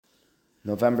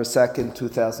November 2nd,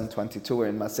 2022. We're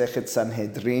in Masechet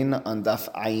Sanhedrin on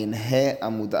Daf Ayin He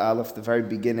Amud Aleph, the very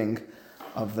beginning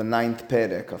of the 9th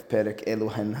Perek of Perek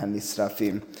Eluhen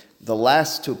HaNisrafim. The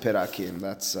last two Perakim,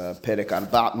 that's Perek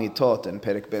Arba' Mitot and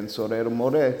Perek Ben Sorer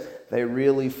Moreh, they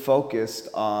really focused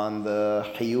on the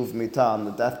Hiyuv Mitah, on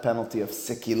the death penalty of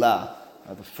Sikilah.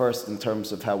 The first in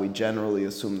terms of how we generally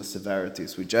assume the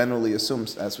severities. We generally assume,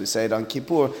 as we say it on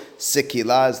Kippur,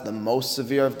 Sikilah is the most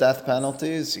severe of death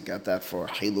penalties. You got that for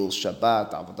Hilul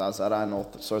Shabbat, Avodah Zarah, and all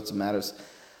sorts of matters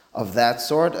of that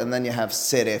sort. And then you have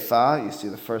Serefa. You see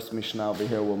the first Mishnah over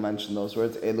here will mention those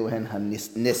words. Eluhen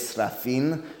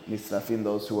ha-nisrafin. Nisrafin,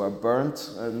 those who are burnt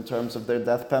in terms of their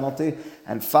death penalty.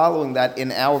 And following that,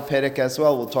 in our Perek as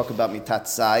well, we'll talk about Mitat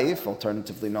Saif,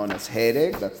 alternatively known as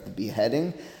Hereg, that's the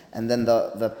beheading. And then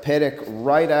the Perek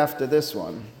right after this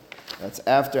one, that's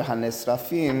after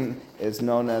Hanesrafim, is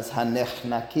known as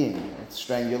Hanechnakim, it's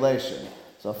strangulation.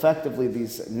 So effectively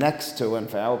these next two, and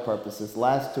for our purposes,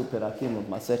 last two Perakim of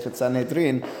Masechet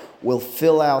Sanhedrin, will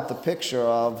fill out the picture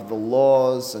of the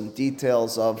laws and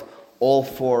details of all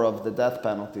four of the death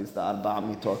penalties, the Arba'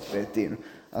 Mitot Betin.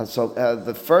 So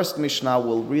the first Mishnah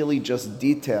will really just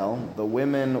detail the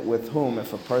women with whom,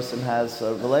 if a person has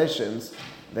relations,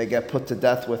 they get put to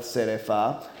death with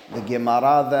Serefa. The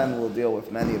Gemara then will deal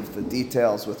with many of the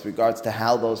details with regards to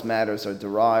how those matters are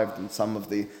derived and some of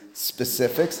the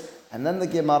specifics. And then the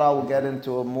Gemara will get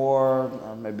into a more,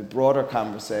 maybe broader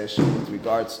conversation with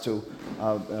regards to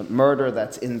murder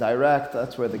that's indirect.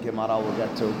 That's where the Gemara will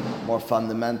get to more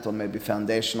fundamental, maybe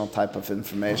foundational type of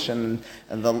information.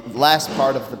 And the last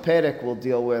part of the Perek will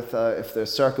deal with if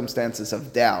there's circumstances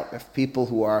of doubt, if people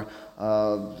who are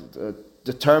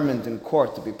determined in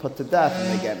court to be put to death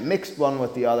and they get mixed one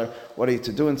with the other, what are you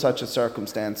to do in such a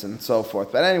circumstance, and so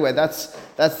forth. But anyway, that's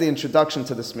the introduction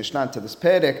to this Mishnah, to this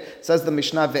Perek. It says the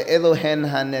Mishnah, Ve'eluhen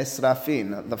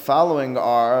hanesrafin. The following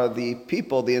are the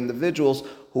people, the individuals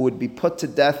who would be put to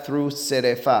death through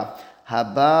Serefa.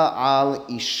 Haba al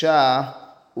isha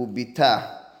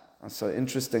ubita. So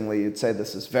interestingly, you'd say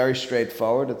this is very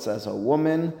straightforward. It says a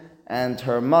woman and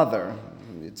her mother.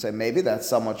 You'd say maybe that's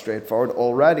somewhat straightforward.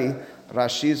 Already,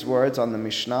 Rashi's words on the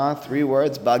Mishnah, 3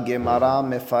 words, Ba Gemara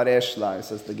mefaresh la. It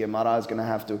says the Gemara is going to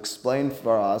have to explain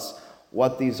for us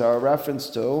what these are a reference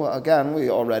to. Again, we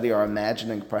already are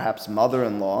imagining perhaps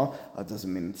mother-in-law.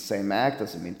 Doesn't mean the same act,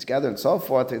 doesn't mean together, and so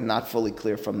forth. It's not fully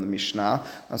clear from the Mishnah.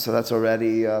 So that's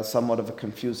already somewhat of a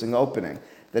confusing opening.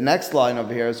 The next line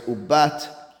over here is Ubat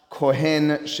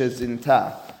Kohen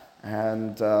Shezinta.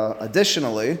 And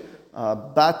additionally,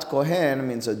 Bat Kohen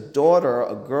means a daughter,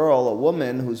 a girl, a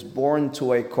woman who's born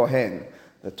to a Kohen.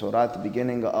 The Torah at the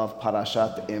beginning of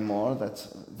Parashat Emor, that's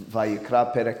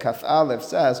Vayikra Perek Kaf Aleph,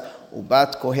 says,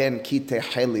 Ubat Kohen ki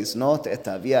tehel liznot et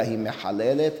avia hi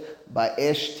mehalelet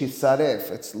ba'esh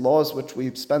tisaref. It's laws which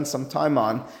we've spent some time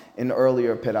on in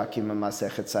earlier Perakim and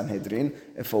Masechet Sanhedrin.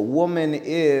 If a woman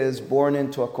is born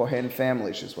into a Kohen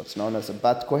family, she's what's known as a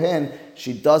Bat Kohen,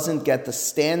 she doesn't get the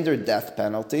standard death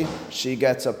penalty. She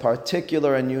gets a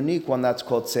particular and unique one that's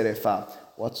called Serefa.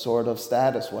 What sort of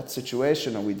status, what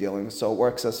situation are we dealing with? So it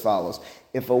works as follows.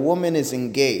 If a woman is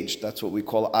engaged, that's what we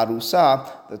call arusa,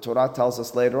 the Torah tells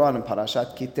us later on in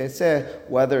Parashat Kiteseh,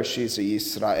 whether she's a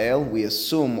Yisrael, we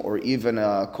assume, or even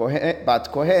a Kohen,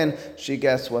 Bat Kohen, she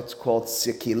gets what's called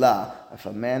Sikilah. If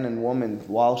a man and woman,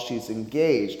 while she's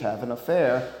engaged, have an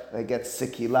affair, they get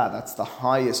Sikilah. That's the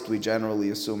highest we generally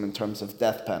assume in terms of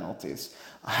death penalties.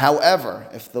 However,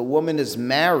 if the woman is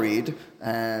married,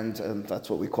 and that's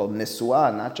what we call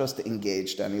nisua, not just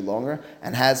engaged any longer,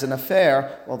 and has an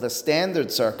affair, well, the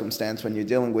standard circumstance when you're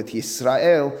dealing with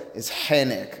Yisrael is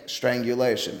henek,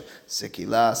 strangulation.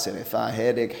 Sikilah, serefa,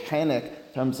 hereg, henek,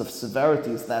 in terms of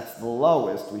severities, that's the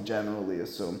lowest we generally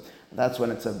assume. That's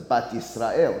when it's a Bat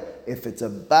Yisrael. If it's a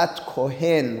Bat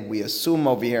Kohen, we assume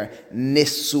over here,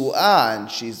 Nisua,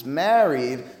 and she's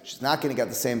married, she's not going to get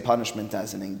the same punishment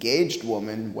as an engaged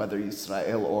woman, whether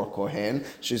Yisrael or Kohen.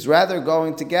 She's rather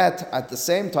going to get, at the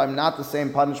same time, not the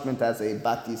same punishment as a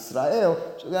Bat Yisrael.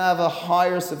 She's going to have a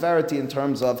higher severity in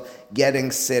terms of getting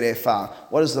Serefa.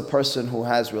 What does the person who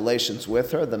has relations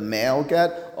with her, the male,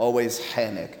 get? Always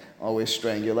Henek. Always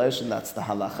strangulation. That's the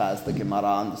halacha as the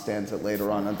Gemara understands it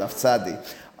later on in Daf Tzadi.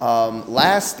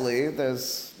 Lastly,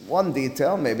 there's one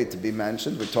detail maybe to be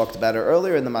mentioned. We talked about it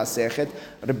earlier in the Masechet.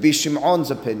 Rabbi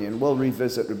Shimon's opinion. We'll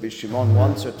revisit Rabbi Shimon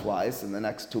once or twice in the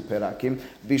next 2 Perakim.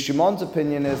 Rabbi Shimon's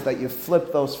opinion is that you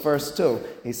flip those first 2.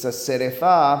 He says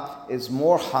Serefa is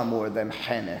more hamur than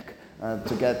Henek.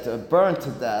 To get burned to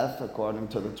death, according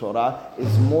to the Torah,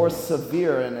 is more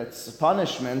severe in its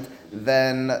punishment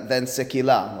than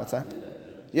Sekilah. What's that?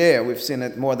 Yeah, we've seen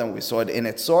it more than we saw it in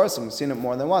its source, and we've seen it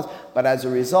more than once. But as a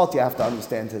result, you have to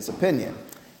understand his opinion.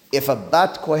 If a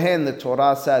bat kohen, the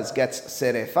Torah says, gets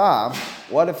serefa,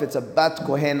 what if it's a bat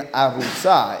kohen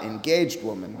arusa, engaged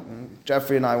woman?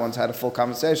 Jeffrey and I once had a full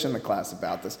conversation in the class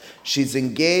about this. She's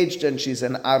engaged and she's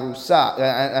an arusa,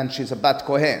 and she's a bat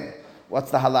kohen. What's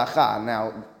the halacha?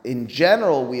 Now, in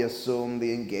general, we assume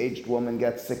the engaged woman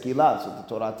gets sekilah, so the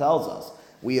Torah tells us.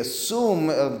 We assume,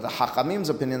 the Hachamim's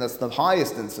opinion, that's the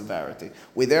highest in severity.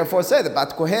 We therefore say the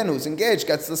Bat Kohen who's engaged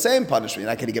gets the same punishment. You're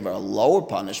not going to give her a lower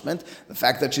punishment. The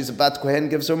fact that she's a Bat Kohen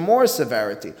gives her more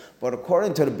severity. But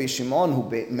according to the Bishimon, who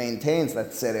maintains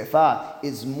that Serefa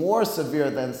is more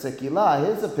severe than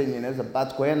Sekilah, his opinion is a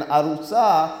Bat Kohen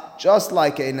Arusa, just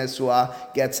like a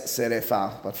Nesua, gets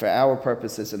Serefa. But for our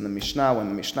purposes in the Mishnah, when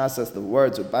the Mishnah says the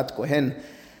words of Bat Kohen,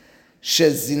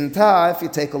 Shezinta, if you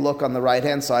take a look on the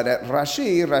right-hand side at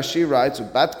Rashi, Rashi writes,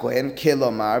 Bat Kohen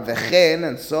kilomar vechen,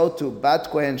 and so to Bat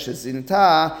Kohen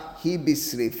shezinta, he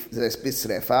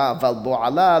bisrefa, val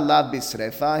bo'ala la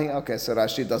bisrefa. Okay, so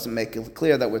Rashi doesn't make it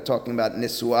clear that we're talking about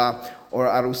Nisua or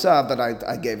Arusa, but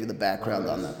I gave you the background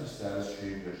on that. The status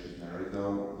change that she's married,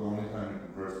 though, the only time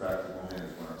it reverts back to woman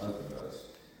is when her husband does.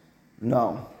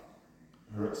 No.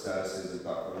 Her status is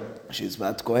Bat Kohen? She's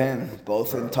Bat Kohen,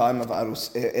 both in time of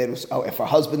Arus. Oh, if her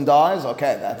husband dies,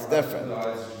 okay, that's different.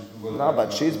 No,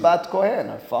 but she's Bat Kohen.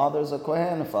 Her father's a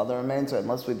Kohen. Her father remains.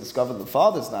 Unless we discover the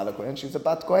father's not a Kohen, she's a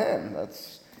Bat Kohen.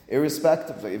 That's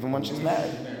irrespective, even when she's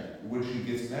married. When she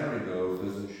gets married, though,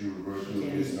 doesn't she revert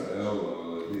to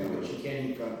Israel? But she can't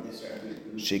eat from Israel.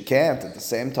 She can't. At the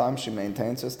same time, she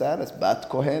maintains her status. Bat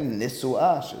Kohen,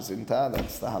 Nisu'ah, shezinta.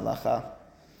 That's the halacha.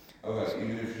 Okay,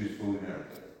 even if she's fully married.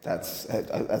 That's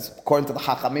according to the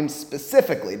Hachamim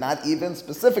specifically, not even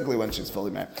specifically when she's fully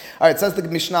married. All right, it says the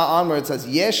Mishnah onward, it says,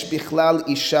 Yesh bichlal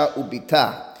isha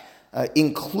ubita.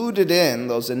 Included in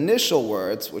those initial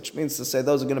words, which means to say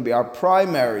those are going to be our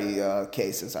primary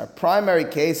cases. Our primary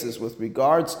cases with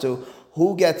regards to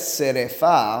who gets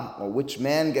serefa, or which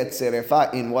man gets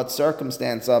serefa, in what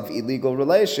circumstance of illegal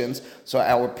relations. So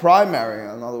our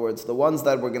primary, in other words, the ones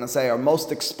that we're going to say are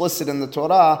most explicit in the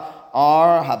Torah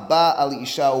are haba al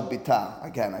isha ubita.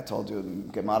 Again, I told you in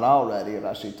Gemara already,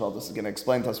 Rashi told us, he's going to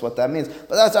explain to us what that means.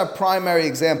 But that's our primary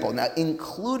example. Now,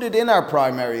 included in our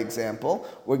primary example,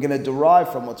 we're going to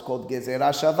derive from what's called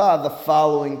gezerah shava, the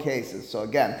following cases. So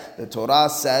again, the Torah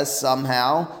says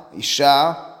somehow,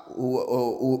 isha,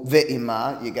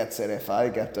 ve'ima, you get serefa,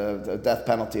 you get the death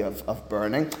penalty of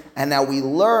burning. And now we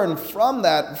learn from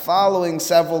that following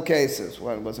several cases.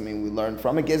 What does it mean we learn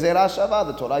from it? Gezerah shava,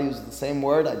 the Torah uses the same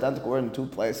word, identical word in two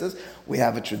places. We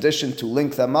have a tradition to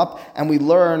link them up, and we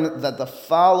learn that the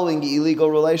following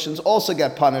illegal relations also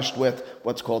get punished with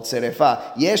what's called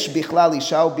serefa. Yesh bichlal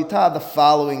isha ubita, the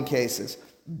following cases.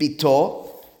 Bito,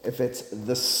 if it's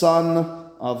the son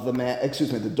of the man,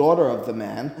 the daughter of the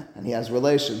man, and he has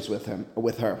relations with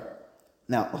her.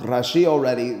 Now, Rashi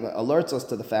already alerts us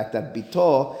to the fact that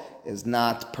bito is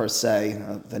not per se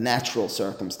the natural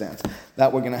circumstance.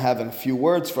 That we're going to have in a few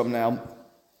words from now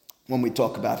when we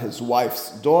talk about his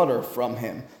wife's daughter from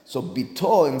him. So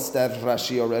bito instead,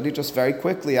 Rashi already just very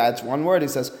quickly adds one word. He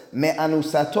says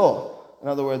me'anusato. In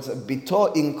other words,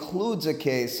 bito includes a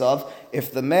case of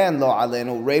if the man, lo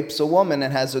alenu, rapes a woman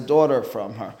and has a daughter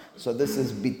from her. So this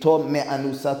is bito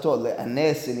me'anusato.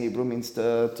 Le'anes in Hebrew means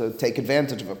to take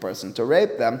advantage of a person, to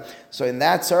rape them. So in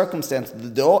that circumstance, the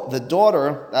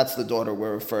daughter, that's the daughter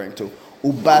we're referring to,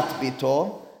 ubat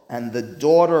bito, and the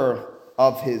daughter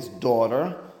of his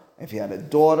daughter. If he had a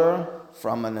daughter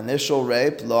from an initial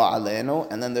rape, lo alenu,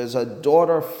 and then there's a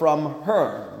daughter from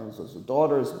her. There's a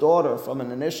daughter's daughter from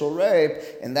an initial rape.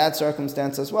 In that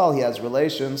circumstance as well, he has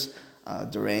relations,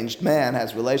 deranged man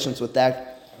has relations with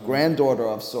that granddaughter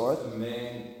of sort. The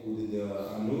man who did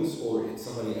the anus, or it's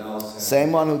somebody else?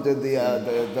 Same one who did the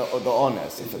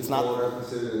onus. If it's not daughter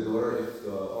considered a daughter, if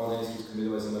the onus was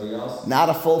committed by somebody else? Not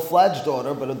a full-fledged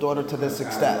daughter, but a daughter to this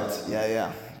extent.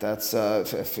 Yeah. That's so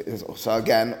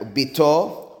again,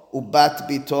 bito, ubat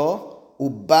bito,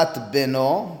 ubat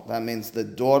beno, that means the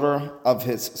daughter of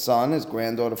his son, his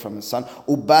granddaughter from his son.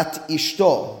 Ubat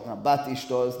ishto. Now, bat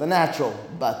ishto is the natural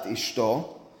bat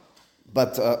ishto.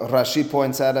 But Rashi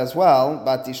points out as well,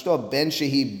 bat ishto, ben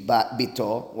shehi bat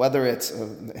bito, whether it's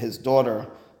his daughter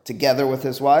together with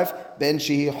his wife, ben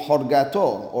shehi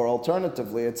horgato, or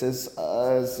alternatively, it's his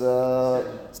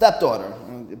stepdaughter.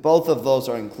 Both of those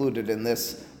are included in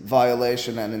this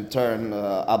violation and in turn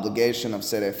obligation of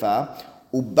serefa.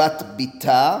 Ubat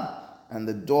bita, and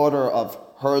the daughter of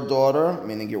her daughter,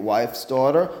 meaning your wife's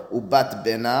daughter. Ubat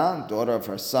bena, daughter of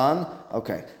her son.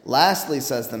 Okay. Lastly,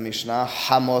 says the Mishnah,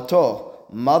 hamoto,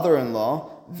 mother-in-law.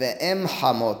 ve'em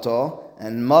hamoto,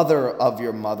 and mother of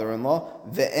your mother-in-law,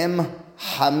 ve'em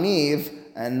hamiv,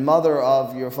 and mother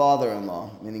of your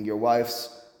father-in-law, meaning your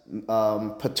wife's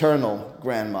paternal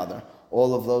grandmother.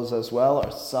 All of those as well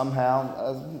are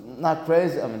somehow, not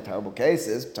crazy, I mean terrible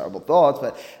cases, terrible thoughts,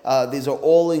 but these are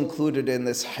all included in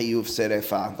this Hayuv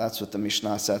Serefa. That's what the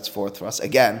Mishnah sets forth for us.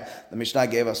 Again, the Mishnah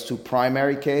gave us two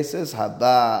primary cases,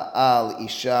 Haba al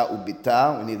Isha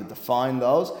ubita. We need to define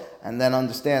those and then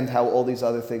understand how all these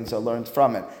other things are learned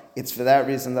from it. It's for that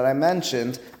reason that I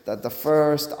mentioned that the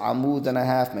first amud and a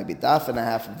half, maybe daf and a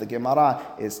half of the Gemara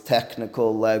is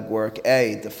technical legwork.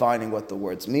 A, defining what the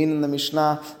words mean in the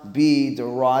Mishnah. B,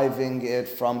 deriving it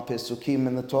from Pesukim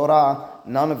in the Torah.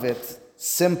 None of it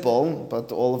simple,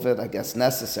 but all of it, I guess,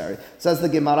 necessary. Says the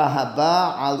Gemara,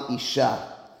 Haba al Isha,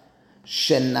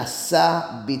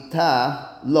 Shenasa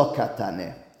bita lo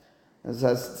katane.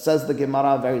 Says the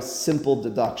Gemara, a very simple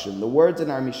deduction. The words in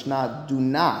our Mishnah do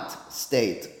not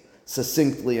state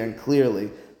succinctly and clearly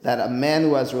that a man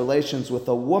who has relations with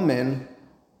a woman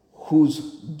whose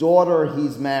daughter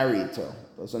he's married to.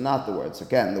 Those are not the words.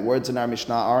 Again, the words in our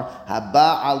Mishnah are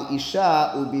Haba al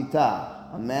Isha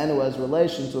ubita, a man who has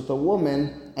relations with a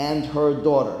woman and her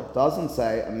daughter. It doesn't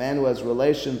say a man who has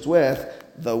relations with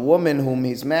the woman whom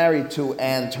he's married to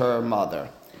and her mother.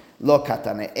 Lo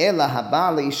katane ela haba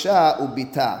al Isha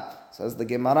ubita. Says the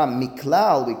Gemara,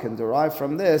 miklal, we can derive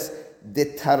from this, de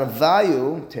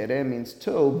tarvayu, tere means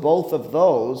two, both of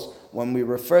those, when we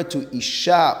refer to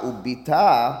Isha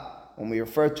ubita, when we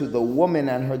refer to the woman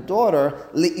and her daughter,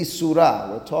 li isura,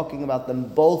 we're talking about them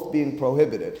both being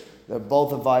prohibited. They're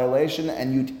both a violation,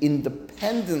 and you'd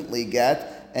independently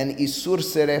get an isur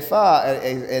serefa,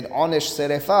 an onish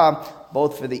serefa,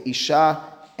 both for the Isha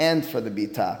and for the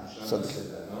bita. So,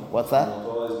 what's that?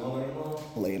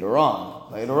 Later on.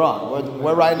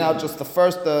 We're right now just the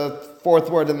fourth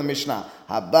word in the Mishnah.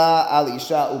 Haba al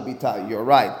Isha ubita. You're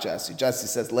right, Jesse. Jesse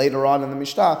says later on in the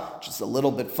Mishnah, which is a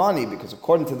little bit funny because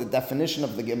according to the definition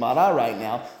of the Gemara right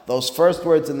now, those first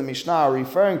words in the Mishnah are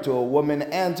referring to a woman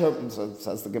and her,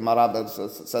 says the Gemara,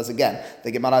 says again,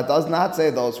 the Gemara does not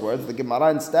say those words. The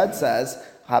Gemara instead says,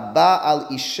 Haba al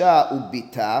Isha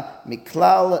ubita,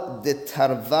 miklal de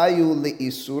tarvayu li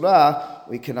isura.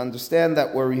 We can understand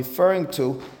that we're referring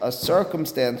to a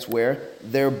circumstance where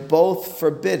they're both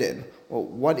forbidden. Well,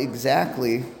 what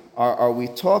exactly are we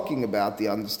talking about? The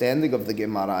understanding of the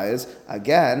Gemara is,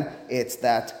 again, it's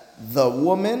that the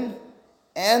woman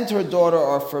and her daughter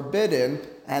are forbidden,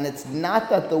 and it's not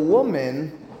that the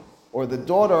woman or the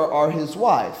daughter are his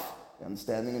wife. The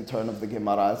understanding in turn of the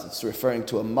Gemara is it's referring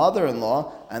to a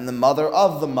mother-in-law and the mother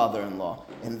of the mother-in-law.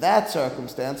 In that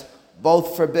circumstance,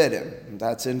 both forbidden.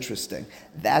 That's interesting.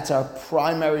 That's our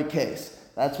primary case.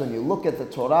 That's when you look at the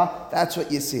Torah, that's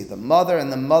what you see. The mother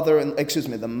and the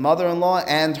mother-in-law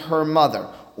and her mother.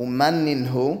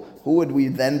 Umaninhu, who would we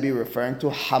then be referring to?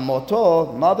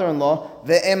 Hamoto, mother-in-law,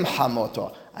 ve'em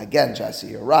hamoto. Again, Jesse,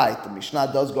 you're right. The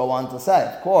Mishnah does go on to say,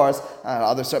 of course,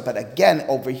 but again,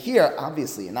 over here,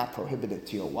 obviously, you're not prohibited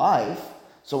to your wife.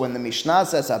 So when the Mishnah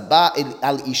says, Haba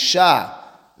al Isha,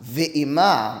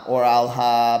 Ve'ima, or al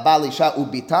habal Isha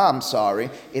ubita,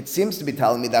 it seems to be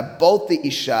telling me that both the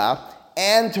Isha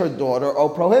and her daughter are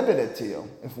prohibited to you.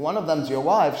 If one of them's your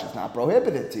wife, she's not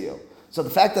prohibited to you. So the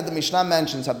fact that the Mishnah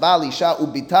mentions habal Isha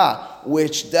ubita,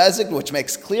 which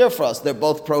makes clear for us they're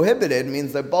both prohibited,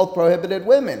 means they're both prohibited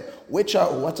women. What's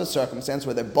a circumstance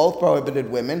where they're both prohibited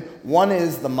women? One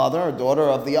is the mother or daughter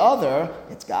of the other.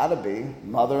 It's got to be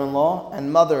mother-in-law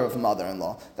and mother of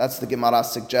mother-in-law. That's the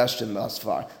Gemara's suggestion thus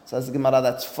far. Says the Gemara,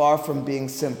 that's far from being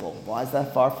simple. Why is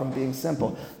that far from being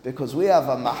simple? Because we have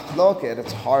a mahloket.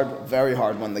 It's hard, very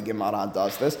hard when the Gemara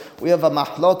does this. We have a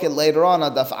mahloket later on,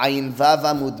 adaf ayin vav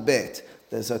amud bet.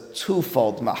 There's a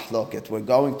twofold mahloket. We're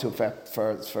going to,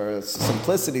 for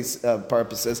simplicity's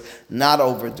purposes, not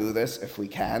overdo this if we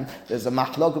can. There's a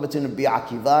mahloket between Rabbi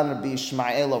Akiva and Rabbi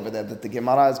Ishmael over there that the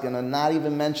Gemara is going to not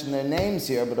even mention their names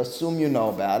here, but assume you know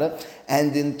about it.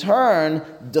 And in turn,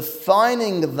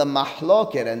 defining the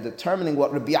mahloket and determining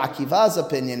what Rabbi Akiva's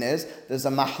opinion is, there's a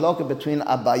mahloket between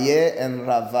Abaye and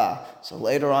Rava. So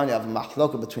later on, you have a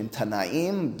mahloket between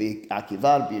Tanaim,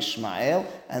 Akiva, Ishmael,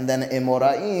 and then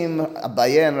Emoraim,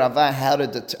 Abaye and Rava, how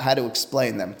to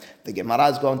explain them. The Gemara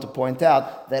is going to point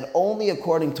out that only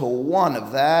according to one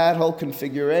of that whole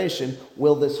configuration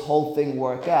will this whole thing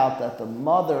work out, that the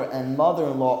mother and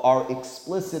mother-in-law are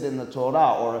explicit in the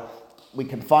Torah, or we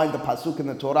can find the pasuk in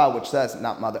the Torah which says,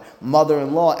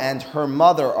 mother-in-law and her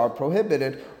mother are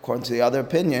prohibited. According to the other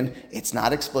opinion, it's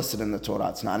not explicit in the Torah.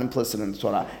 It's not implicit in the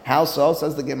Torah. How so?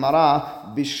 Says the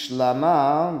Gemara,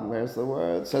 bishlama, where's the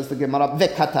word? Says the Gemara,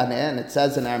 vekatane, and it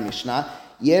says in our Mishnah,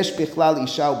 Yesh bichlal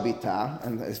isha ubita,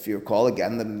 and if you recall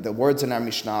again, the words in our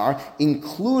Mishnah are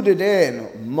included in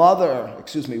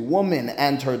woman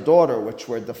and her daughter, which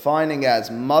we're defining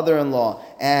as mother-in-law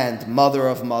and mother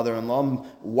of mother-in-law,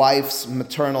 wife's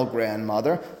maternal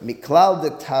grandmother. Miklal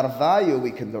de tarvayu, we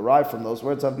can derive from those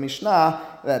words of Mishnah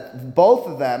that both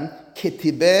of them,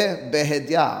 kitibeh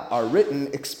behedya, are written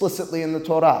explicitly in the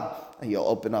Torah. And you'll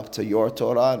open up to your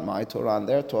Torah and my Torah and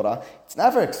their Torah. It's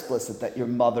never explicit that your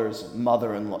mother-in-law's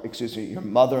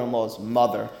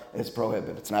mother is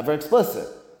prohibited. It's never explicit,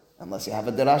 unless you have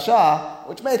a dirasha,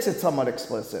 which makes it somewhat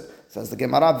explicit. Says the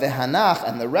Gemara, Vehanach,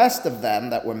 and the rest of them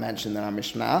that were mentioned in our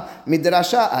Mishnah,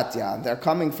 midrasha atya. They're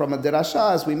coming from a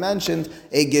dirasha, as we mentioned,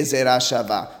 a gezerah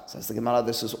shava. Says the Gemara,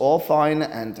 this is all fine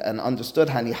and understood.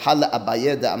 Hani hala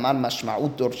Abaye de amar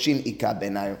mashma'ut dorshin ika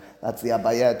benayu. That's the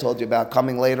Abaye I told you about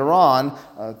coming later on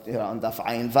Daf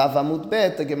Ayin Vav Amud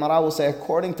Bet. The Gemara will say,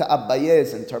 according to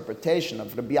Abaye's interpretation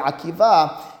of Rabbi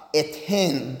Akiva,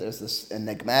 ethin, there's this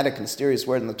enigmatic, mysterious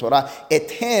word in the Torah,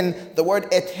 ethin, the word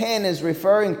ethin is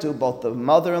referring to both the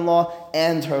mother-in-law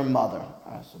and her mother.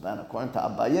 So then, according to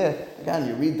Abaye, again,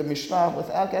 you read the Mishnah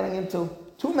without getting into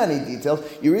too many details.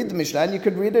 You read the Mishnah and you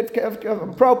could read it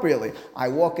appropriately. I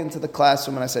walk into the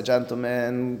classroom and I say,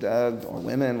 gentlemen or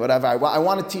women, whatever, I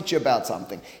want to teach you about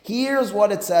something. Here's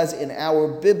what it says in our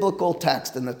biblical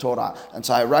text in the Torah. And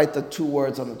so I write the two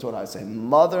words on the Torah. I say,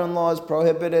 mother-in-law is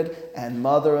prohibited and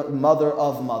mother of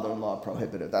mother-in-law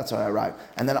prohibited. That's what I write.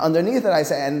 And then underneath it I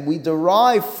say, and we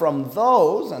derive from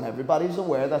those, and everybody's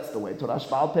aware that's the way Torah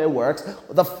Shbal Peh works,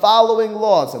 the following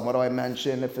laws. And what do I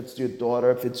mention? If it's your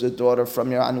daughter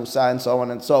from your anusa, and so on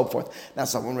and so forth. Now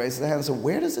someone raises their hand and says,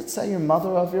 where does it say your mother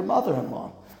of your mother-in-law?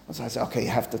 And so I say, okay, you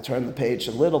have to turn the page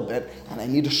a little bit, and I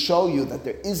need to show you that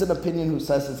there is an opinion who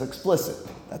says it's explicit.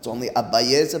 That's only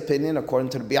Abaye's opinion according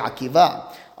to Rabbi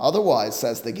Akiva. Otherwise,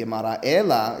 says the Gemara, Ika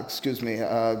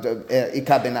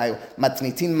benayu,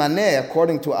 matnitin maneh,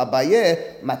 according to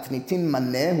Abaye, matnitin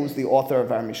maneh, who's the author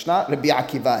of our Mishnah, Rabbi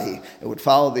Akiva. It would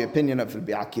follow the opinion of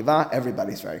Rabbi Akiva.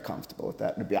 Everybody's very comfortable with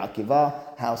that. Rabbi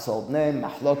Akiva, household name,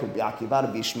 Mahlok, Rabbi Akiva,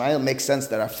 Rabbi Ishmael. Makes sense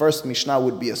that our first Mishnah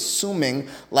would be assuming,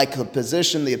 like the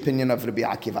position, the opinion of Rabbi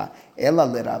Akiva. Ela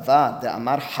lerava de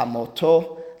amar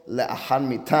hamoto le'achar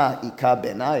mita ika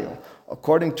benayu.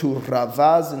 According to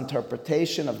Rava's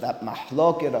interpretation of that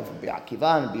mahloket of Rabbi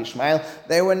Akiva and Rabbi Ishmael,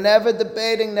 they were never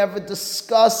debating, never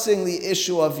discussing the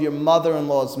issue of your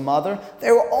mother-in-law's mother.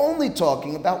 They were only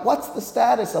talking about what's the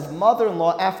status of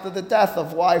mother-in-law after the death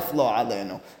of wife, lo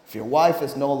alenu. If your wife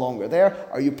is no longer there,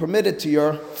 are you permitted to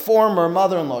your former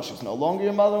mother-in-law? She's no longer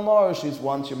your mother-in-law, or she's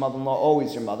once your mother-in-law,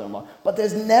 always your mother-in-law. But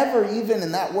there's never even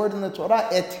in that word in the Torah,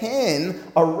 etin,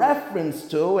 a reference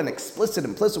to, an explicit,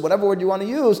 implicit, whatever word you want to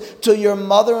use, to your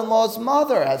mother-in-law's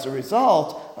mother. As a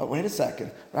result, wait a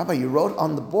second, Rabbi, you wrote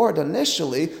on the board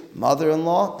initially,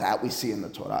 mother-in-law, that we see in the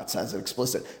Torah. It says it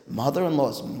explicit.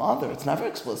 Mother-in-law's mother, it's never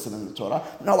explicit in the Torah.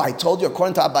 No, I told you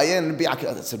according to Abaye and Rabbi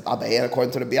Akiva. It said Abaye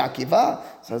according to Rabbi Akiva,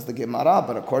 says the Gemara,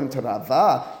 but according to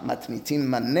Rava, matnitin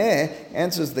maneh,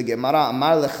 answers the Gemara,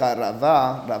 Amar lecha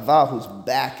Rava, whose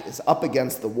back is up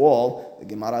against the wall. The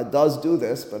Gemara does do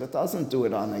this, but it doesn't do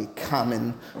it on a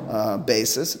common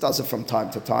basis. It does it from time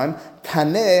to time.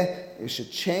 Taneh, you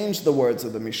should change the words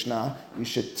of the Mishnah. You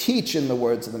should teach in the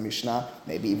words of the Mishnah.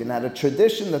 Maybe even had a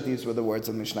tradition that these were the words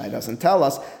of the Mishnah. It doesn't tell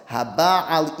us. Haba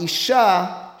al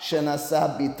isha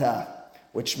shenasa bita.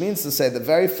 Which means to say the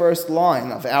very first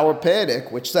line of our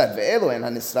Perek, which said, Ve'elu en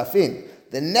hanisrafin.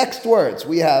 The next words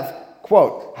we have,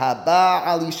 quote, Haba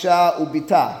al isha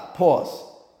ubita. Pause.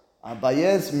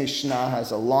 Abaye's Mishnah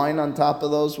has a line on top of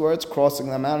those words, crossing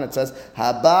them out, and it says,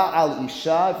 Haba al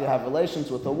isha, if you have relations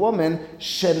with a woman,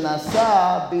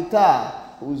 shenasa bita,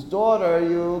 whose daughter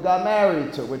you got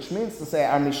married to, which means to say,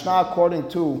 our Mishnah, according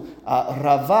to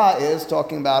Rava, is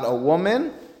talking about a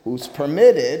woman who's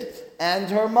permitted and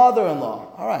her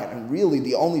mother-in-law. All right, and really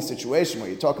the only situation where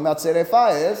you're talking about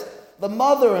Serefa is the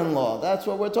mother-in-law. That's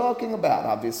what we're talking about.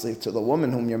 Obviously, to the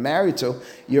woman whom you're married to,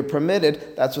 you're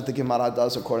permitted. That's what the Gemara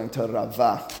does according to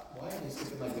Rava. Why is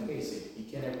it like the basic? You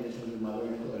can't have relations with mother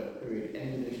and daughter, period.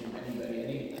 Any relation with anybody,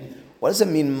 any. What does it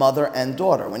mean, mother and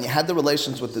daughter? When you had the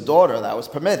relations with the daughter, that was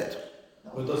permitted.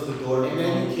 What does the daughter And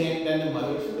then you can't, then the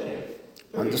mother is forbidden.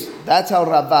 That's how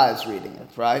Rava is reading it,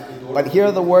 right? But here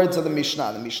are the words of the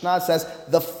Mishnah. The Mishnah says,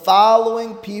 the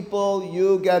following people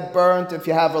you get burnt if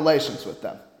you have relations with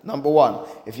them. Number one,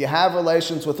 if you have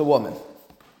relations with a woman.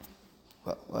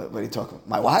 What are you talking about?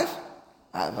 My wife?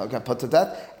 I got put to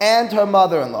death. And her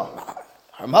mother-in-law.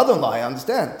 Her mother-in-law, I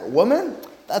understand. The woman?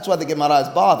 That's why the Gemara is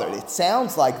bothered. It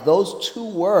sounds like those two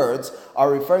words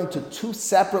are referring to two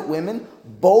separate women,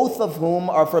 both of whom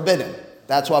are forbidden.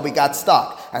 That's why we got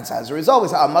stuck. And so as a result, we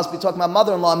said, I must be talking about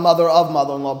mother-in-law and mother of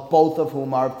mother-in-law, both of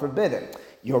whom are forbidden.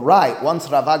 You're right. Once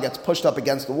Rava gets pushed up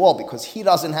against the wall because he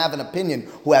doesn't have an opinion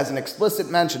who has an explicit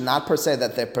mention, not per se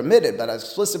that they're permitted, but an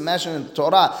explicit mention in the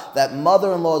Torah that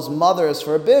mother-in-law's mother is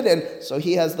forbidden, so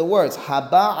he has the words,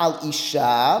 Haba al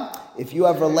Isha, if you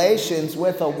have relations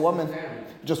with a woman,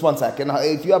 just one second,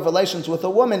 if you have relations with a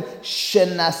woman,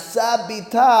 Shenasa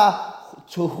bita,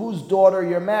 to whose daughter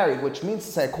you're married, which means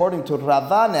to say, according to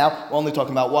Rava now, we're only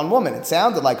talking about one woman. It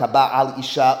sounded like Haba al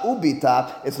Isha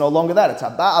ubita. It's no longer that. It's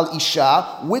Haba al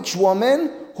Isha, which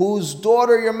woman, whose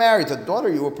daughter you're married to. The daughter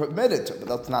you were permitted to, but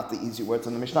that's not the easy words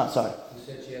in the Mishnah. Sorry. You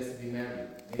said she has to be married.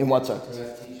 In what sense? So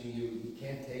that's teaching you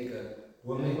can't take a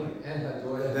Woman and her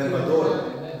daughter. and then my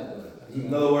daughter. And then her daughter.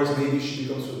 In other words, maybe she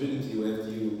becomes forbidden to you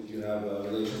after you have a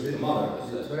relationship with the mother.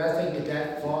 But I think that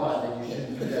that far, that you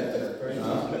shouldn't do that to the person.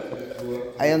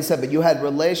 I understand, but you had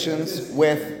relations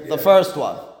with the first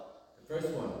one. The first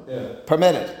one. Yeah.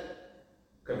 Permitted.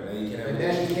 Okay, but now you can't have But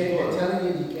then you can't, they're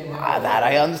telling you can't have. That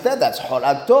I understand. That's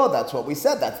Horato. That's what we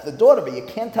said. That's the daughter. But you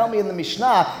can't tell me in the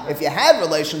Mishnah if you had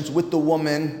relations with the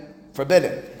woman,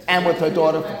 forbidden, and with her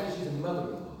daughter. The fact that she's a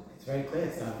mother-in-law. It's very clear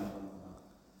it's not.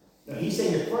 No, he's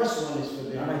saying the first one is for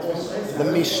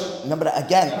The Mishnah. No, but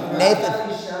again, Nathan.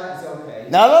 It's okay.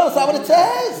 No, that's not what it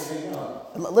says.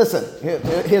 Listen,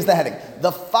 here's the heading.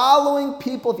 The following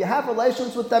people, if you have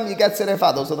relations with them, you get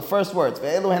serefa. Those are the first words.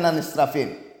 Ve'elu henan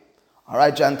nisrafin. All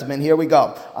right, gentlemen, here we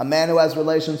go. A man who has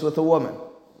relations with a woman.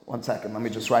 One second, let me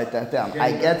just write that down.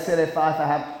 I get serefa if I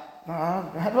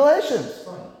have relations.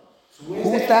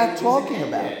 Who's that talking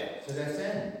about? So that's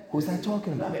it. Who's that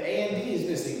talking No, about? the A and D is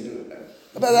missing, dude.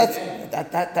 But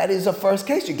that is a first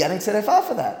case. You're getting serefa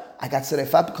for that. I got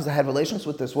serefa because I had relations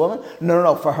with this woman.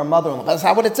 No, for her mother-in-law. That's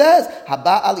not what it says.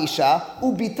 Haba al isha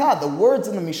ubita. The words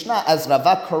in the Mishnah, as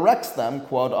Rava corrects them,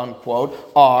 quote unquote,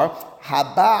 are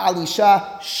Haba al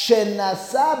isha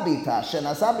shenasa bita.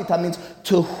 Shenasa bita means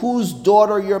to whose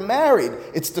daughter you're married.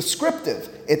 It's descriptive.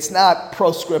 It's not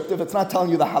proscriptive. It's not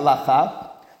telling you the halacha.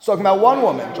 It's talking about one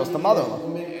woman, just the mother-in-law.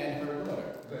 Woman and her daughter.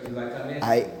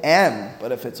 I am,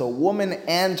 but if it's a woman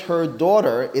and her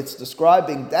daughter, it's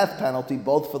describing death penalty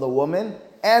both for the woman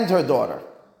and her daughter.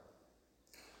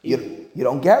 You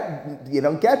don't get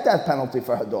death penalty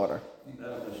for her daughter.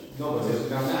 No, but she's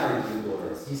not married to the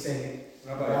daughter. He's saying,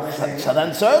 So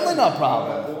then certainly no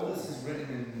problem. All this is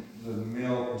written in the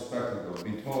male perspective, though.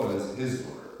 Bitola is his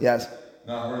daughter, Yes,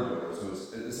 not her daughter. So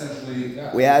it's essentially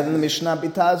we had in the Mishnah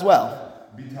Bita as well.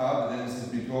 Bita, but then it says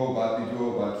Bito,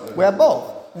 but. We have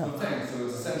both. So I'm saying, so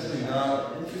it's essentially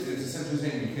not. It's essentially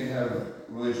saying you can't have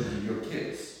relations with your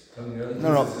kids.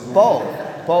 No,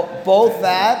 both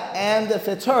that and if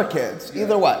it's her kids,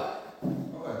 either way.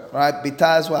 Okay. Right,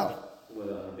 Bita as well. With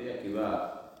Rabbi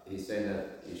Akiva, he's saying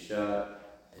that Isha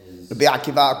is. Rabbi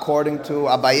Akiva, according to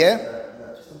Abaye.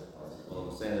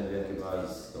 Well, I'm saying that Rabbi Akiva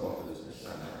is the author of this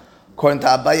Mishnah. According to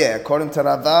Abaye, according to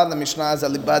Rava, the Mishnah is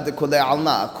alibad de kulei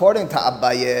alna. According to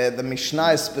Abaye, the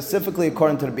Mishnah is specifically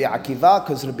according to Rabbi Akiva,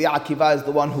 because Rabbi Akiva is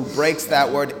the one who breaks that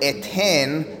word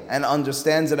eten and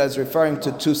understands it as referring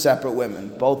to two separate women,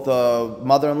 both the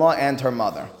mother-in-law and her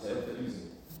mother.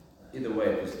 Either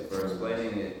way, just for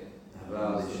explaining it,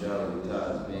 about Isha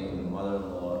as being the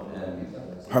mother-in-law and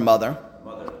Her mother.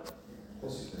 mother.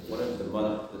 What if the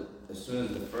mother, as soon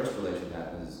as the first relation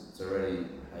happens, it's already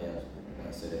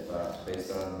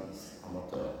based on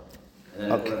Hamotah. And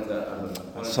then Okay.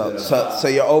 according So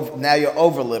you're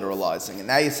over literalizing it.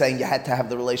 Now you're saying you had to have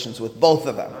the relations with both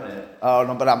of them. Oh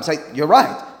no, but I'm saying you're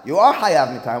right. You are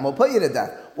hayav mitayim. We'll put you to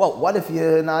death. Well, what if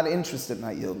you're not interested?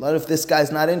 Not you. What if this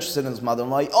guy's not interested in his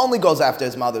mother-in-law? He only goes after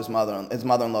his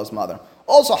mother-in-law's mother.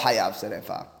 Also hayav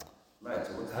serefa. Right,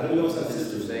 so what's How do we know it's not the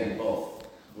sister saying both?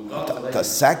 The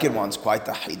second one's quite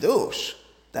the hidush.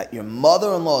 That your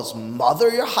mother-in-law's mother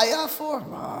you're hayav for?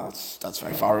 Well, that's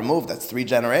very far removed. That's 3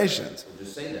 generations. So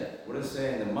just say that. What is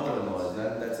saying the mother-in-law? Is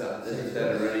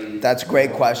that already? That's a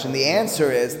great question. The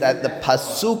answer is that the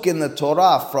pasuk in the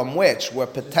Torah from which we're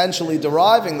potentially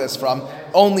deriving this from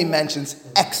only mentions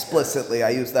explicitly,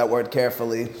 I use that word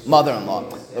carefully,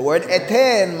 mother-in-law. The word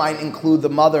eten might include the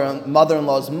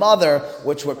mother-in-law's mother,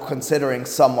 which we're considering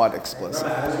somewhat explicit.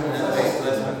 How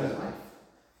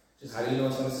do you know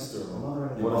it's not a sister-in-law?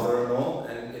 Your mother-in-law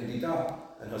and Bita,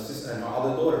 and her sister and her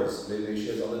other daughters. Maybe she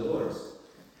has other daughters.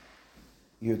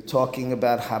 You're talking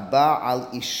about Haba al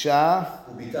Isha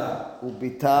Ubita.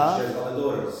 Ubita. She has other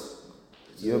daughters.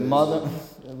 Your mother.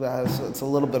 It's a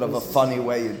little bit of a funny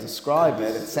way you describe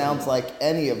it. It sounds like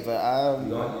any of it.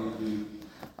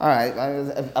 All right,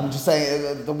 I'm just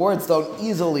saying the words don't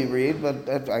easily read, but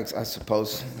I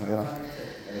suppose. And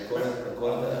according to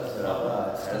Rava,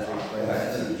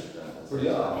 pretty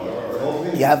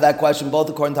odd. You have that question both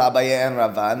according to Abaye and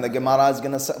Rava, and the Gemara is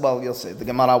going to say, well, you'll see. The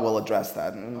Gemara will address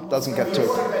that. And it doesn't get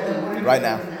too right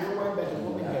now. You're worried about the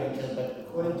woman getting killed, but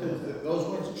according to those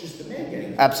words, it's just the man getting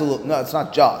killed. Absolutely. No, it's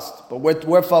not just. But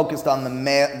we're focused on the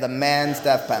man's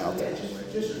death penalty.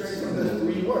 Just straight from the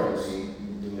 3 words.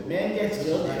 The man gets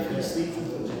killed if he sleeps with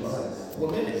the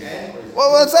woman and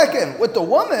Well, 1 second. With the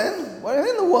woman? What do you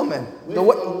mean the woman? with The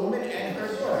a woman and her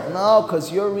daughter. No,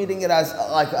 because you're reading it as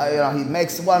like he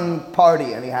makes one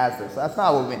party and he has this. That's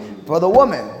not what we mean. For the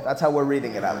woman, that's how we're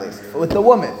reading it at least. With the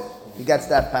woman, he gets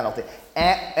death penalty,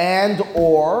 and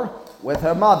or with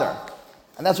her mother,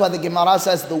 and that's why the Gemara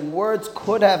says the words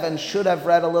could have and should have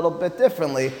read a little bit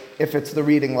differently if it's the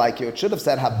reading like you. It should have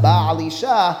said Haba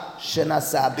Alisha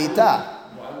Shenasa Bita.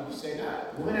 Why would you say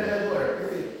that? Woman and her daughter.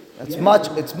 Period.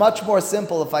 It's much more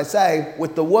simple if I say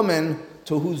with the woman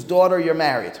to whose daughter you're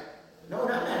married. No,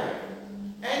 not married.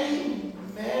 Any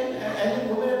man, any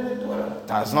woman and their daughter.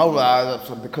 There's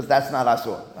no because that's not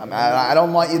asur. I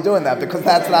don't want you doing that because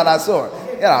that's not asur.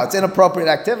 It's inappropriate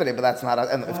activity, but that's not.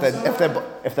 And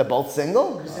if they're both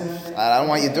single, I don't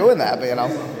want you doing that. But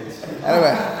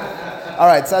anyway, all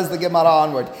right. Says the Gemara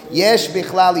onward. Yesh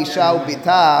bichlal isha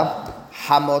ubita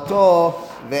hamoto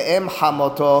ve'em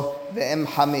hamoto ve'em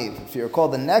hamiv. If you recall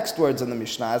the next words in the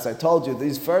Mishnah, as I told you,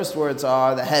 these first words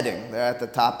are the heading. They're at the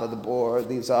top of the board.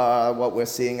 These are what we're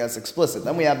seeing as explicit.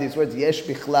 Then we have these words yesh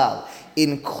bichlal.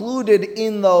 Included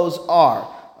in those are.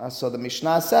 So the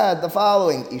Mishnah said the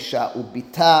following: Isha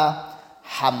ubita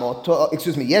hamoto.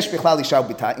 Yesh bichlal isha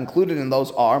ubita. Included in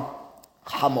those are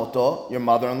hamoto, your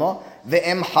mother-in-law,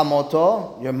 ve'em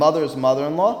hamoto, your mother's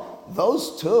mother-in-law.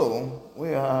 Those two,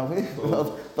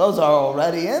 those are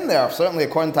already in there. Certainly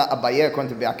according to Abaye,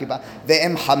 according to Biakiba,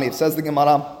 ve'em hamiv. Says the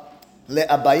Gemara, le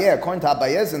Abaye, according to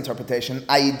Abaye's interpretation,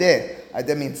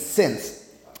 aide means since.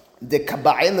 The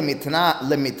kaba'il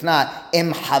lemitna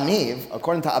em hamiv,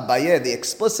 according to Abaye, the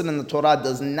explicit in the Torah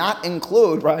does not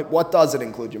include, right? What does it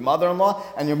include? Your mother-in-law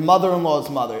and your mother-in-law's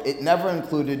mother. It never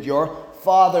included your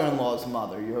father-in-law's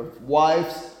mother, your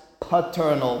wife's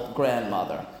paternal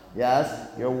grandmother. Yes?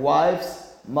 Your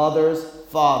wife's mother's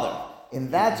father.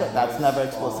 In that that's never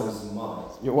explicit.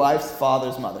 Your wife's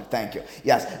father's mother. Thank you.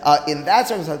 Yes. In that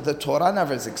sense, the Torah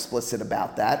never is explicit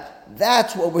about that.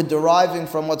 That's what we're deriving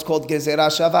from what's called Gezerah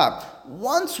Shavah.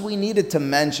 Once we needed to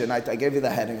mention, I gave you the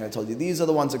heading, I told you, these are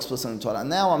the ones explicit in the Torah.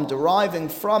 Now I'm deriving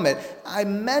from it. I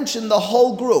mentioned the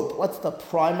whole group. What's the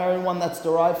primary one that's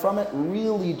derived from it?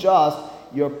 Really just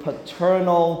your wife's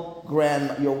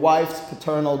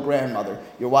paternal grandmother,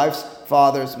 your wife's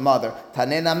father's mother.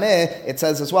 Tanename, it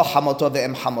says as well, hamoto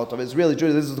ve'em hamoto. It's really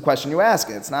true. This is the question you ask.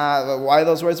 It's not, why are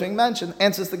those words being mentioned?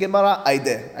 Answers the Gemara,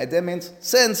 aide. Aide means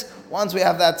since. Once we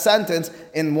have that sentence,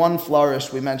 in one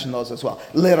flourish, we mention those as well.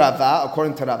 Le Rava,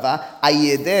 according to Rava,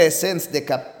 ayede, since the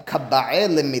kaba'e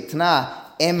lemitna,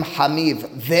 em hamiv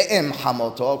ve'em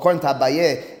hamoto. According to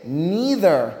Abaye,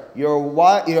 neither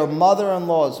your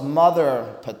mother-in-law's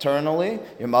mother paternally,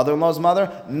 your mother-in-law's mother,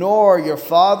 nor your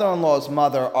father-in-law's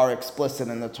mother are explicit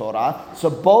in the Torah. So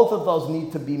both of those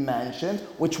need to be mentioned.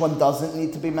 Which one doesn't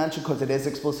need to be mentioned because it is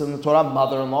explicit in the Torah?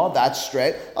 Mother-in-law, that's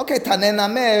straight. Okay,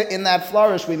 Tanenameh, in that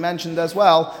flourish we mentioned as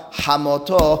well,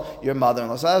 Hamoto, your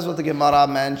mother-in-law. So that's what the Gemara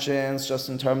mentions just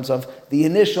in terms of the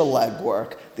initial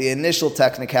legwork, the initial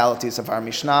technicalities of our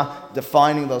Mishnah,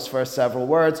 defining those first several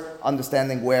words,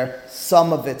 understanding where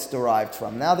some of it's derived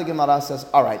from. Now the Gemara says,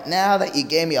 all right, now that you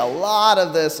gave me a lot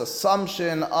of this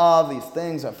assumption of these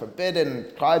things are forbidden,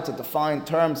 and tried to define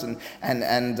terms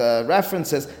and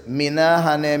references, mina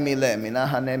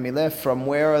hane mile, from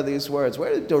where are these words?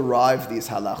 Where do you derive these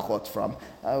halachot from?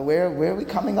 Where are we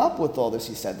coming up with all this?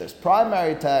 He said there's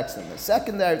primary text and there's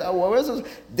secondary. Where is this?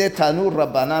 De Tanur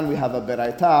Rabbanan, we have a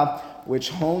beraita which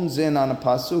hones in on a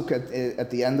pasuk at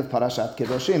the end of Parashat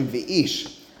Kedoshim,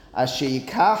 V'ish.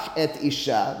 Ashikach et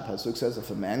isha, the pasuk says if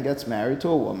a man gets married to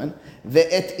a woman,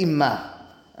 ve'et imma,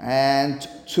 and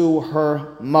to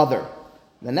her mother.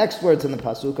 The next words in the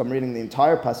pasuk, I'm reading the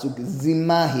entire pasuk,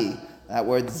 zimahi. That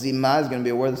word zima is going to be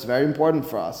a word that's very important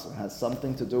for us. It has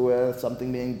something to do with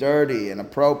something being dirty,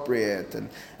 inappropriate,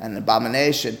 and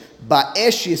abomination.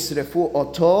 Ba'esh yisrefu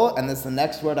oto, and that's the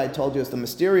next word I told you is the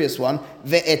mysterious one.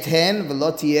 Ve'eten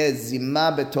v'lo tiyeh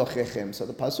zima betochechem. So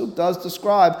the pasuk does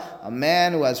describe a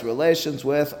man who has relations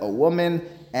with a woman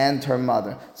and her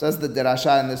mother. Says the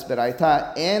derasha in this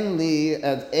beraita, en li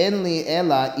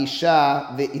ela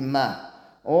isha ve'imma.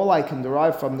 All I can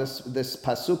derive from this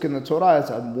pasuk in the Torah is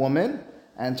a woman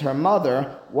and her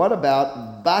mother. What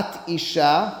about bat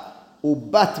isha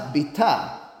ubat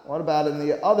bita? What about in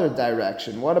the other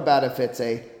direction? What about if it's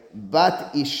a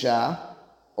bat isha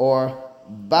or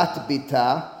bat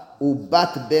bita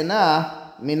ubat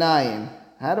bena minayin?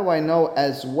 How do I know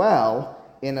as well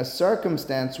in a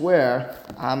circumstance where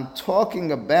I'm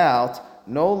talking about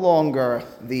no longer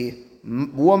the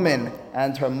woman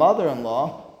and her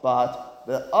mother-in-law, but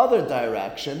the other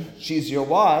direction? She's your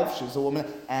wife, she's a woman,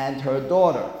 and her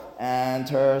daughter, and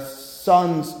her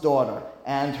son's daughter,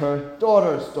 and her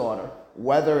daughter's daughter,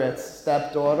 whether it's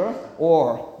stepdaughter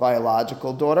or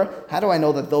biological daughter. How do I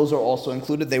know that those are also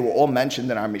included? They were all mentioned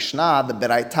in our Mishnah. The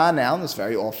Beraita now, this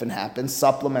very often happens,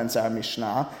 supplements our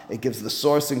Mishnah. It gives the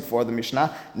sourcing for the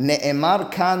Mishnah.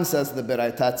 Ne'emar kan, says the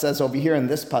Beraita. It says over here in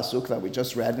this pasuk that we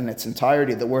just read in its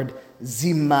entirety, the word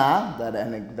zima,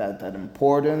 that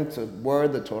important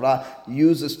word the Torah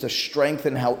uses to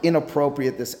strengthen how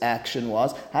inappropriate this action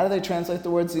was. How do they translate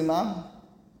the word zima?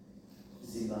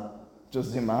 Zima.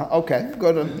 Just zima. Okay,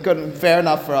 good, fair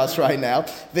enough for us right now.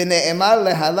 V'ne'emar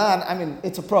lehalan. I mean,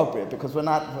 it's appropriate because we're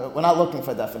not looking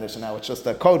for a definition now. It's just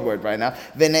a code word right now.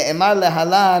 V'ne'emar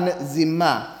lehalan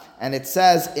zima. And it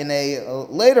says in a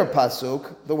later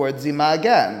pasuk the word zima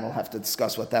again. We'll have to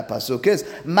discuss what that pasuk is.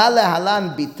 Ma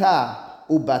lehalan bita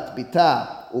ubat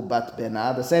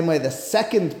bena. The same way the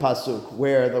second pasuk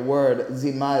where the word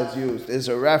zima is used is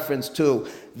a reference to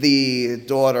the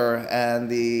daughter and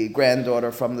the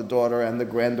granddaughter from the daughter and the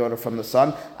granddaughter from the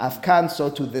son. Afkan, so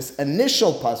to this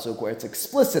initial pasuk where it's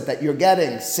explicit that you're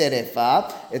getting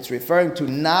serefa, it's referring to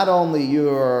not only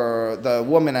the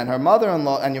woman and her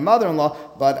mother-in-law and your mother-in-law,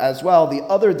 but as well the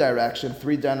other direction,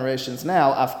 3 generations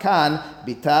now. Afkan,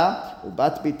 bita,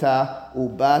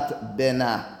 ubat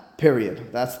bena.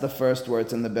 Period. That's the first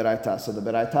words in the Beraita. So the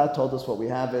Beraita told us what we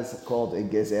have is called a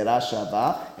gezerah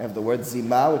shava. We have the word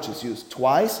zima, which is used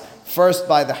twice. First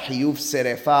by the hiyuv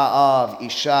serefa of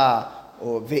isha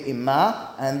or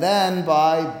ve'ima, and then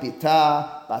by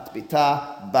bita,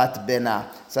 bat bena.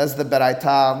 Says the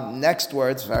Beraita, next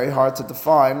words, very hard to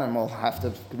define, and we'll have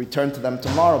to return to them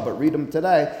tomorrow, but read them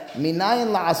today.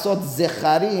 Minayin la'asot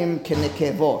zecharim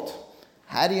kenekevot.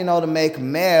 How do you know to make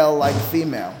male like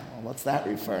female? What's that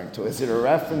referring to? Is it a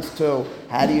reference to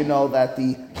how do you know that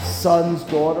the son's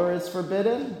daughter is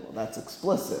forbidden? Well, that's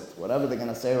explicit. Whatever they're going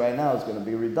to say right now is going to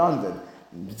be redundant.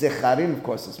 Zecharim, of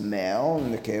course, is male,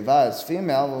 and the Nekeva is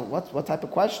female. What type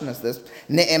of question is this?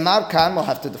 Ne'emar kan, we'll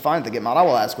have to define. The Gemara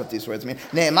will ask what these words mean.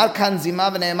 Ne'emar kan zima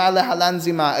v'ne'emar lehalan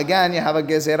zima. Again, you have a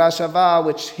gezerah shava,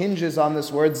 which hinges on this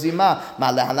word zima.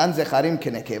 Ma lehalan zecharim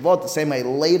kenekevot. The same way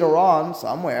later on,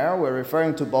 somewhere, we're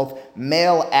referring to both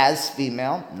male as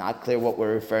female. Not clear what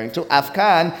we're referring to.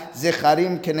 Afkan,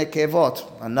 zecharim kenekevot.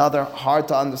 Another hard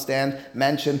to understand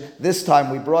mention. This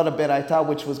time we brought a Beraita,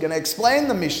 which was going to explain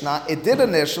the Mishnah. It did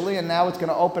initially, and now it's going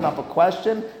to open up a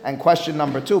question, and question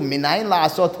number 2, minayin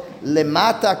la'asot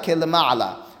lemata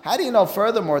kelema'ala. How do you know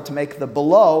furthermore to make the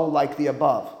below like the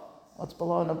above? What's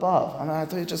below and above? I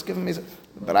thought you just given me...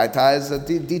 But Aita is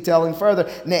detailing further.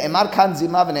 Ne'emar kan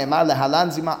zima v'ne'emar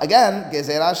lehalan zima. Again,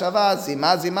 gezerah shava,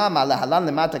 zima, ma lehalan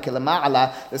lemata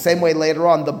kelema'ala. The same way later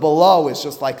on, the below is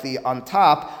just like the on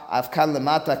top. Afkan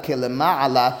lemata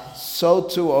kelema'ala. So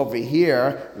too over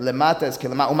here, lemata is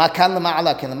kelema'ala. Umakan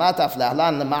lema'ala kelemata, af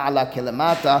lehalan lema'ala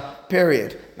kelemata,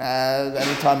 period.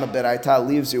 Anytime a Beraita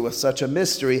leaves you with such a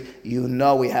mystery, you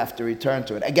know we have to return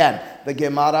to it. Again, the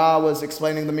Gemara was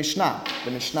explaining the Mishnah.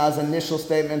 The Mishnah's initial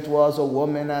statement was a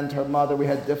woman and her mother, we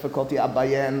had difficulty,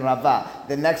 Abaye and Rava.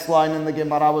 The next line in the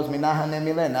Gemara was Minaha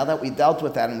Nemile. Now that we dealt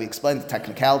with that and we explained the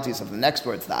technicalities of the next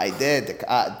words, the Aide,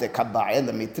 the Kaba'e,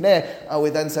 the Mitre,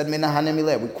 we then said Minaha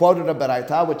Nemile. We quoted a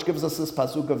Beraita, which gives us this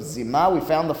pasuk of Zima. We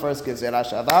found the first Gezerah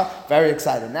Shava. Very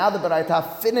excited. Now the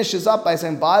Beraita finishes up by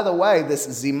saying, by the way, this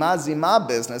Zima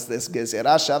business, this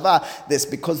Gezerah Shava, this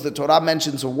because the Torah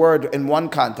mentions a word in one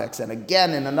context and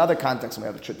again in another context, and we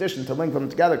have a tradition to link them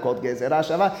together called Gezerah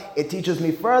Shava, it teaches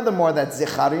me furthermore that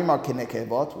Zecharim are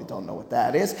Kinekevot, we don't know what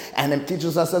that is, and it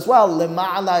teaches us as well,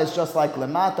 Lema'ala is just like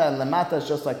Lemata, and Lemata is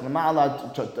just like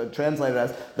Lema'ala, translated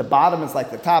as the bottom is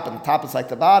like the top, and the top is like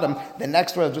the bottom. The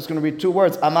next word, I'm just going to read 2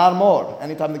 words, Amar Mor.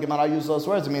 Anytime the Gemara uses those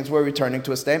words, it means we're returning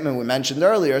to a statement we mentioned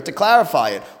earlier to clarify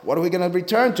it. What are we going to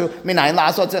return to? Minayin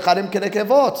la'asot zecharim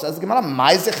kenekevot. Says the Gemara,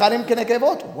 my zecharim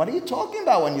kenekevot. What are you talking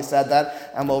about when you said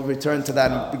that? And we'll return to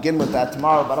that and begin with that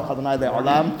tomorrow. Baruch Adonai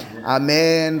le'olam.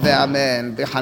 Amen ve'amen.